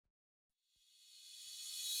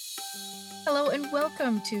Hello and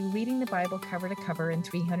welcome to Reading the Bible Cover to Cover in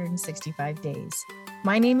 365 Days.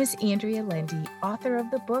 My name is Andrea Lendy, author of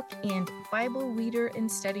the book and Bible reader and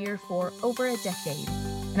studier for over a decade,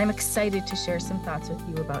 and I'm excited to share some thoughts with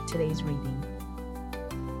you about today's reading.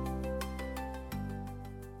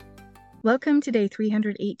 Welcome to day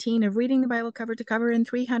 318 of Reading the Bible Cover to Cover in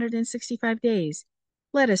 365 Days.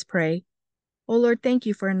 Let us pray. O Lord, thank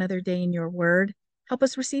you for another day in your word. Help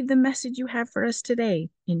us receive the message you have for us today.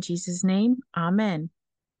 In Jesus' name, amen.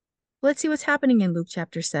 Let's see what's happening in Luke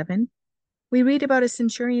chapter 7. We read about a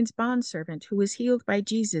centurion's bondservant who was healed by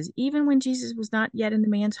Jesus even when Jesus was not yet in the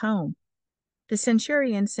man's home. The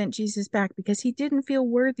centurion sent Jesus back because he didn't feel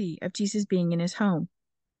worthy of Jesus being in his home.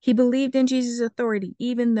 He believed in Jesus' authority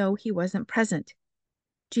even though he wasn't present.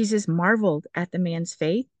 Jesus marveled at the man's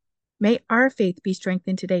faith. May our faith be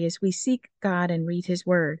strengthened today as we seek God and read his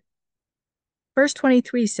word. Verse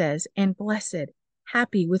 23 says, "And blessed,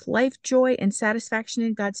 happy, with life, joy, and satisfaction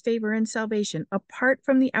in God's favor and salvation, apart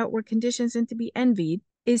from the outward conditions and to be envied,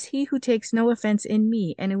 is he who takes no offense in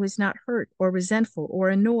me, and who is not hurt or resentful or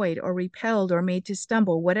annoyed or repelled or made to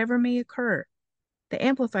stumble, whatever may occur." The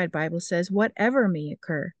Amplified Bible says, "whatever may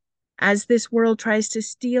occur," as this world tries to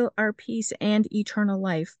steal our peace and eternal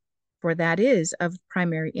life, for that is of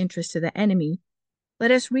primary interest to the enemy. Let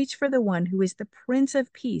us reach for the one who is the Prince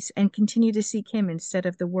of Peace and continue to seek him instead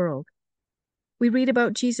of the world. We read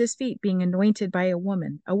about Jesus' feet being anointed by a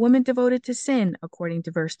woman devoted to sin, according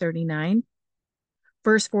to verse 39.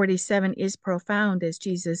 Verse 47 is profound, as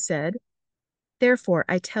Jesus said, "Therefore,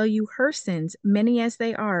 I tell you, her sins, many as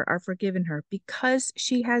they are forgiven her, because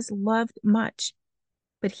she has loved much.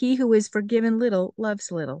 But he who is forgiven little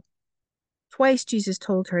loves little." Twice Jesus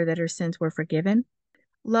told her that her sins were forgiven.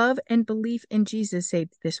 Love and belief in Jesus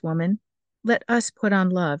saved this woman. Let us put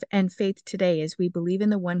on love and faith today as we believe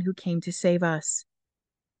in the one who came to save us.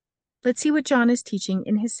 Let's see what John is teaching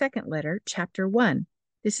in his second letter, chapter 1.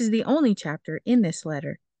 This is the only chapter in this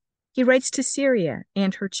letter. He writes to Syria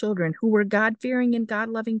and her children, who were God-fearing and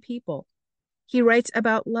God-loving people. He writes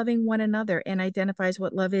about loving one another and identifies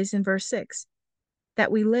what love is in verse 6,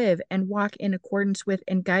 that we live and walk in accordance with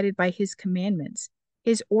and guided by his commandments,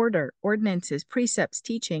 his order, ordinances, precepts,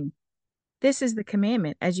 teaching. This is the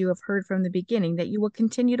commandment, as you have heard from the beginning, that you will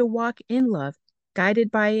continue to walk in love, guided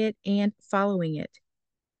by it and following it.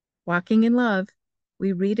 Walking in love,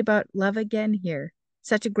 we read about love again here.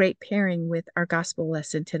 Such a great pairing with our gospel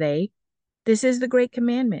lesson today. This is the great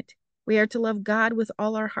commandment. We are to love God with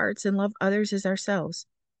all our hearts and love others as ourselves.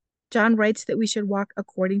 John writes that we should walk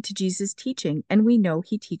according to Jesus' teaching, and we know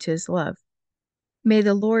he teaches love. May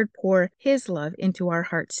the Lord pour his love into our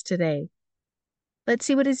hearts today. Let's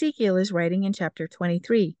see what Ezekiel is writing in chapter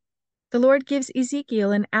 23. The Lord gives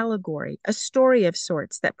Ezekiel an allegory, a story of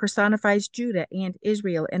sorts that personifies Judah and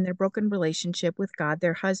Israel and their broken relationship with God,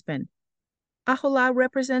 their husband. Aholah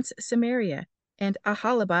represents Samaria, and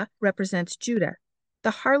Ahalabah represents Judah.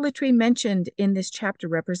 The harlotry mentioned in this chapter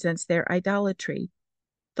represents their idolatry.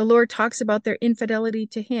 The Lord talks about their infidelity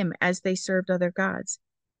to him as they served other gods.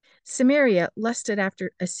 Samaria lusted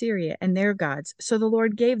after Assyria and their gods, so the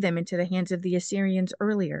Lord gave them into the hands of the Assyrians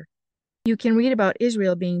earlier. You can read about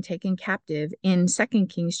Israel being taken captive in 2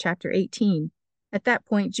 Kings chapter 18. At that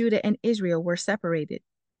point, Judah and Israel were separated.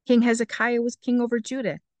 King Hezekiah was king over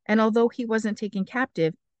Judah, and although he wasn't taken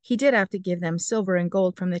captive, he did have to give them silver and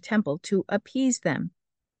gold from the temple to appease them.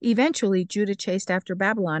 Eventually, Judah chased after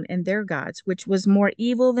Babylon and their gods, which was more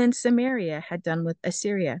evil than Samaria had done with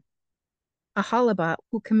Assyria. Ahalabah,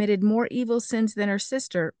 who committed more evil sins than her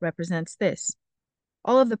sister, represents this.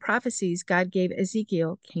 All of the prophecies God gave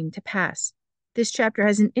Ezekiel came to pass. This chapter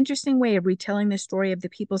has an interesting way of retelling the story of the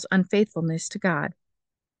people's unfaithfulness to God.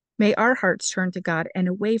 May our hearts turn to God and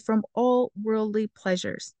away from all worldly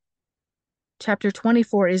pleasures. Chapter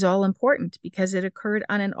 24 is all important because it occurred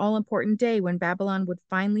on an all-important day when Babylon would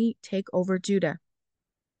finally take over Judah.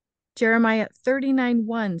 Jeremiah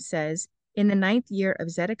 39:1 says, "In the 9th year of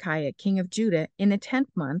Zedekiah, king of Judah, in the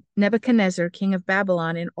 10th month, Nebuchadnezzar, king of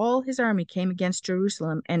Babylon, and all his army came against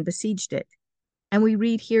Jerusalem and besieged it." And we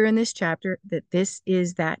read here in this chapter that this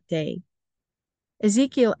is that day.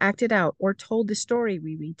 Ezekiel acted out or told the story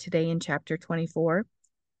we read today in chapter 24.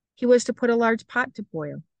 He was to put a large pot to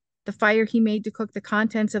boil. The fire he made to cook the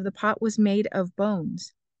contents of the pot was made of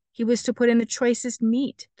bones. He was to put in the choicest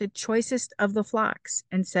meat, the choicest of the flocks,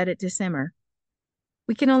 and set it to simmer.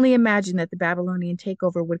 We can only imagine that the Babylonian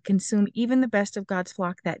takeover would consume even the best of God's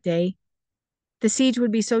flock that day. The siege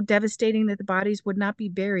would be so devastating that the bodies would not be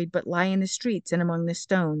buried but lie in the streets and among the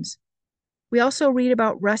stones. We also read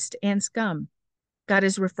about rust and scum. God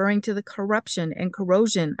is referring to the corruption and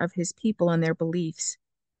corrosion of his people and their beliefs.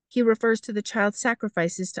 He refers to the child's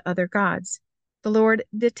sacrifices to other gods. The Lord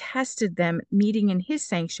detested them meeting in his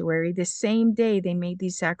sanctuary the same day they made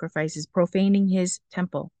these sacrifices, profaning his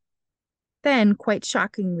temple. Then, quite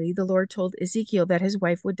shockingly, the Lord told Ezekiel that his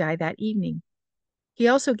wife would die that evening. He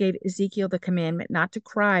also gave Ezekiel the commandment not to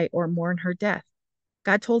cry or mourn her death.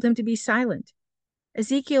 God told him to be silent.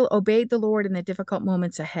 Ezekiel obeyed the Lord in the difficult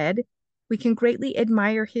moments ahead. We can greatly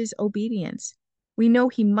admire his obedience. We know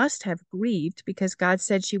he must have grieved because God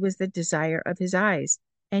said she was the desire of his eyes,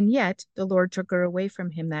 and yet the Lord took her away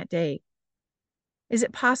from him that day. Is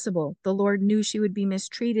it possible the Lord knew she would be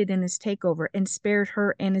mistreated in his takeover and spared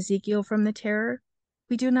her and Ezekiel from the terror?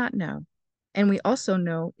 We do not know. And we also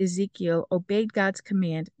know Ezekiel obeyed God's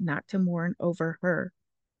command not to mourn over her.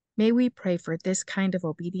 May we pray for this kind of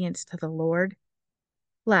obedience to the Lord.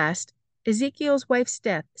 Last, Ezekiel's wife's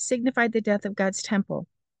death signified the death of God's temple.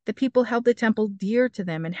 The people held the temple dear to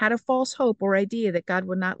them and had a false hope or idea that God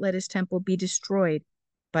would not let his temple be destroyed,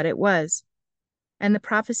 but it was. And the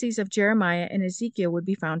prophecies of Jeremiah and Ezekiel would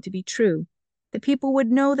be found to be true. The people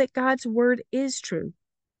would know that God's word is true.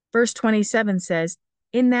 Verse 27 says,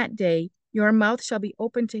 "In that day your mouth shall be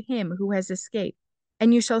open to him who has escaped,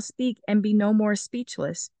 and you shall speak and be no more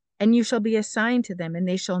speechless, and you shall be a sign to them, and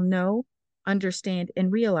they shall know, understand,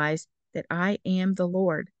 and realize that I am the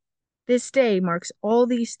Lord." This day marks all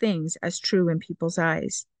these things as true in people's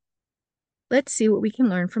eyes. Let's see what we can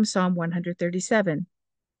learn from Psalm 137.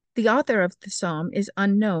 The author of the psalm is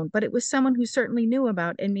unknown, but it was someone who certainly knew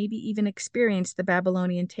about and maybe even experienced the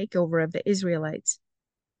Babylonian takeover of the Israelites.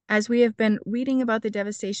 As we have been reading about the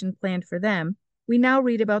devastation planned for them, we now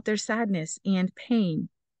read about their sadness and pain.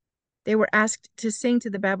 They were asked to sing to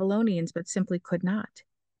the Babylonians, but simply could not.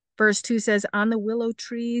 Verse 2 says, "On the willow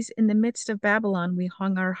trees in the midst of Babylon we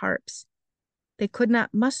hung our harps." They could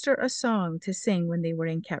not muster a song to sing when they were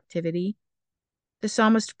in captivity. The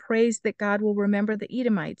psalmist praised that God will remember the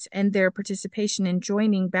Edomites and their participation in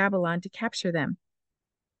joining Babylon to capture them.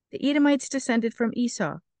 The Edomites descended from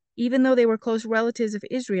Esau. Even though they were close relatives of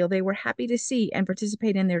Israel, they were happy to see and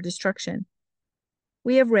participate in their destruction.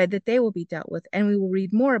 We have read that they will be dealt with, and we will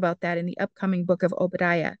read more about that in the upcoming book of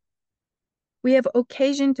Obadiah. We have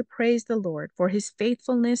occasion to praise the Lord for his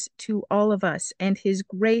faithfulness to all of us and his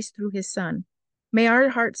grace through his Son. May our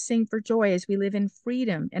hearts sing for joy as we live in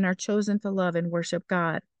freedom and are chosen to love and worship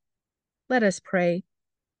God. Let us pray.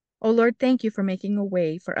 O Lord, thank you for making a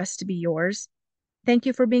way for us to be yours. Thank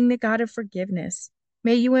you for being the God of forgiveness.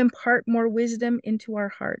 May you impart more wisdom into our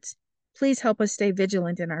hearts. Please help us stay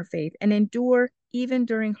vigilant in our faith and endure even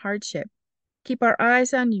during hardship. Keep our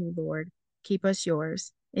eyes on you, Lord. Keep us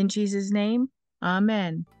yours. In Jesus' name,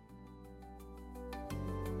 amen.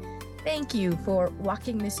 Thank you for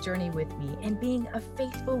walking this journey with me and being a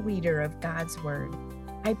faithful reader of God's Word.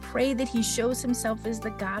 I pray that he shows himself as the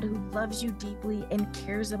God who loves you deeply and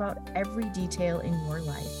cares about every detail in your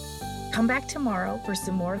life. Come back tomorrow for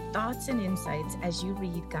some more thoughts and insights as you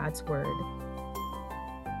read God's Word.